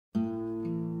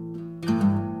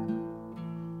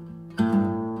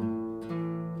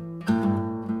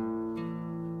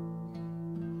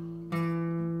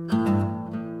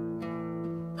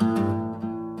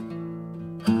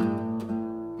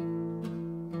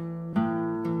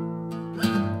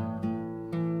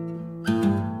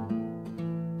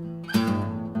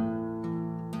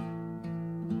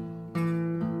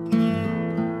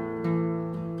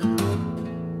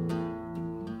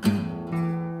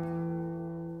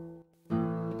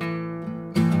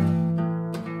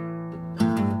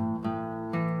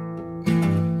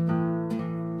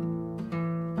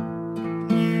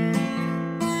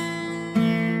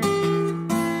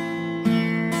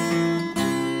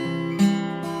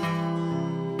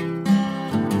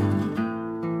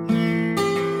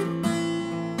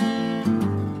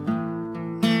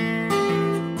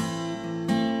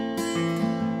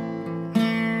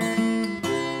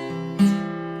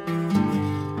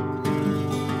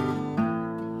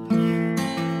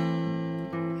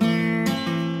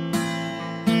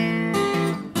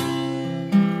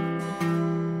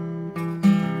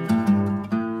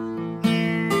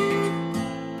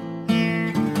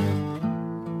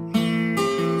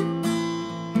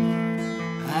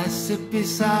sit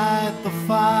beside the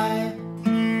fire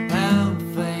and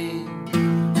think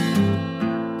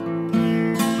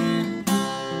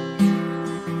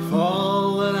of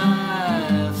all that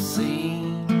I've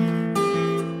seen.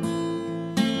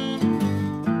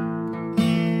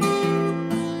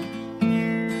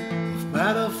 Of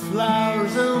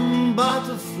butterflies and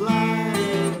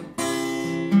butterflies,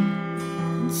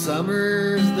 and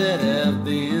summers that have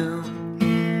been.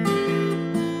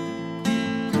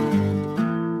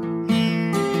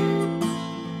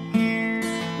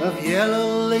 Of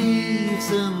yellow leaves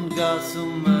and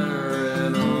gossamer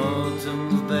and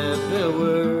autumns that there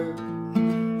were,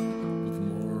 with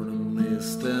morning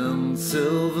mist and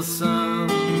silver sun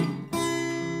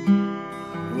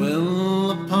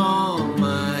well upon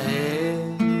my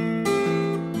head.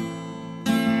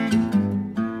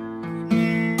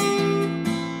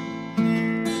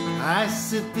 I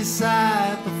sit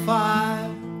beside the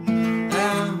fire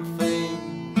and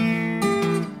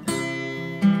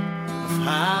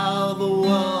how the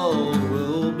world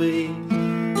will be.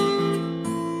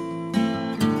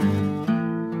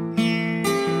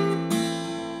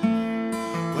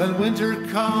 When winter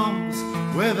comes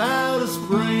without a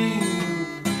spring,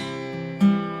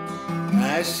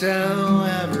 I shall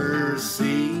ever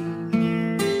see.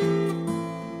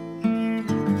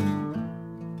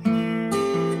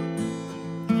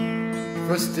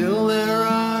 For still there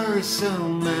are so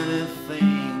many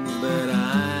things that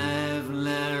I've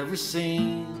never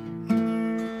seen.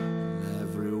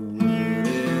 Every wood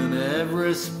in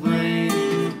every spring,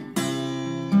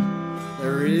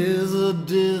 there is a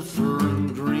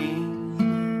different dream.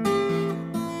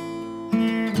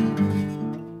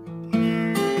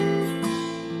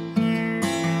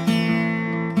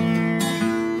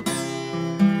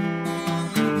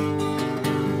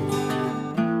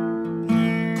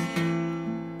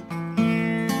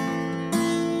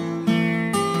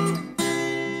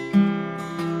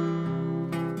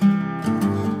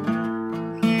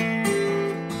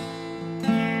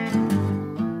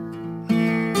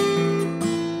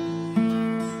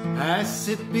 I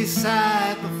sit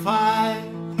beside the fire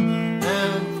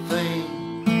and think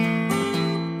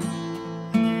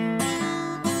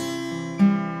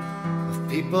of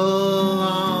people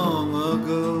long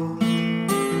ago,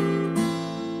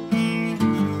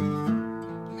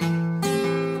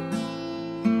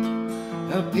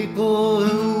 of people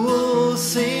who will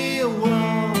see a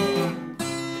world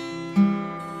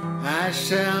I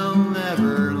shall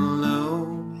never know.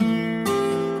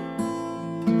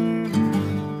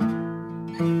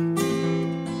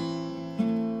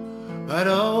 But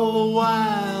all the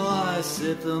while I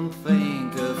sit and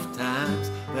think of times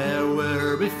there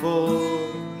were before,